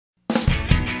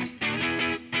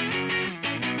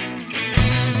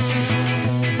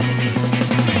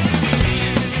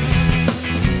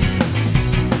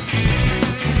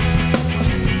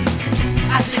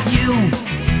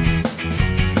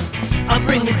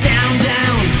down,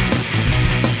 down.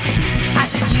 I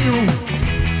said you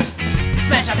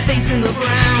smash our face in the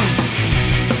ground.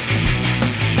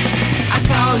 I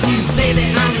call you, baby,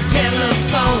 on the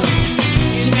telephone.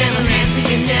 You never answer,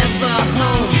 you're never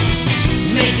home.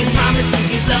 Making promises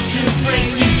you love to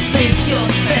break. You think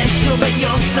you're special, but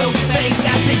you're so fake.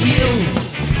 I said you,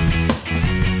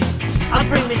 I'll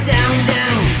bring me down,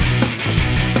 down.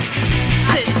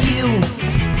 I said you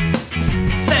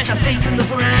smash our face in the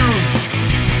ground.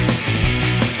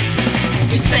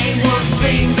 You say one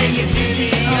thing, then you do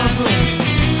the other.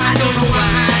 I don't know why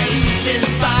I even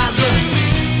bother.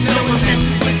 No one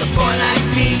messes with a boy like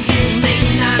me. You may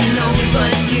not know,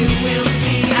 but you will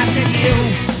see. I said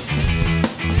you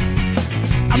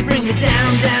bring me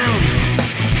down, down.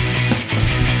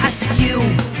 I said you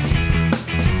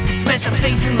smash your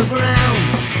face in the ground.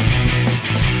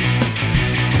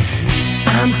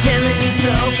 I'm telling you,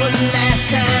 girl, for the last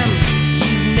time,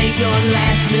 you made your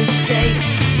last mistake.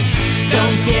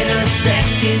 Don't get a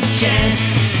second chance.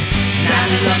 Not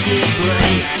lucky,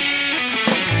 great.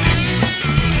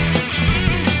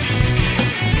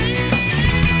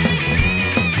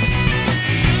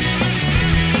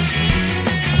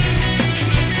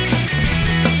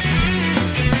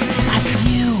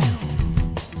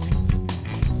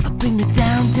 Bring me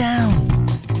down, down.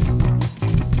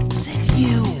 Said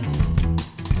you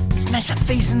smash my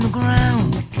face in the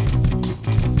ground.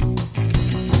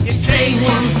 You say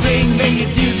one thing, then you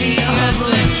do the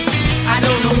other. I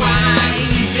don't know why I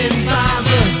even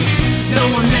bother. No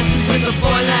one messes with a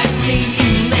boy like me.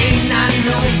 You may not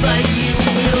know, but you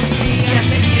will see. I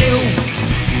said you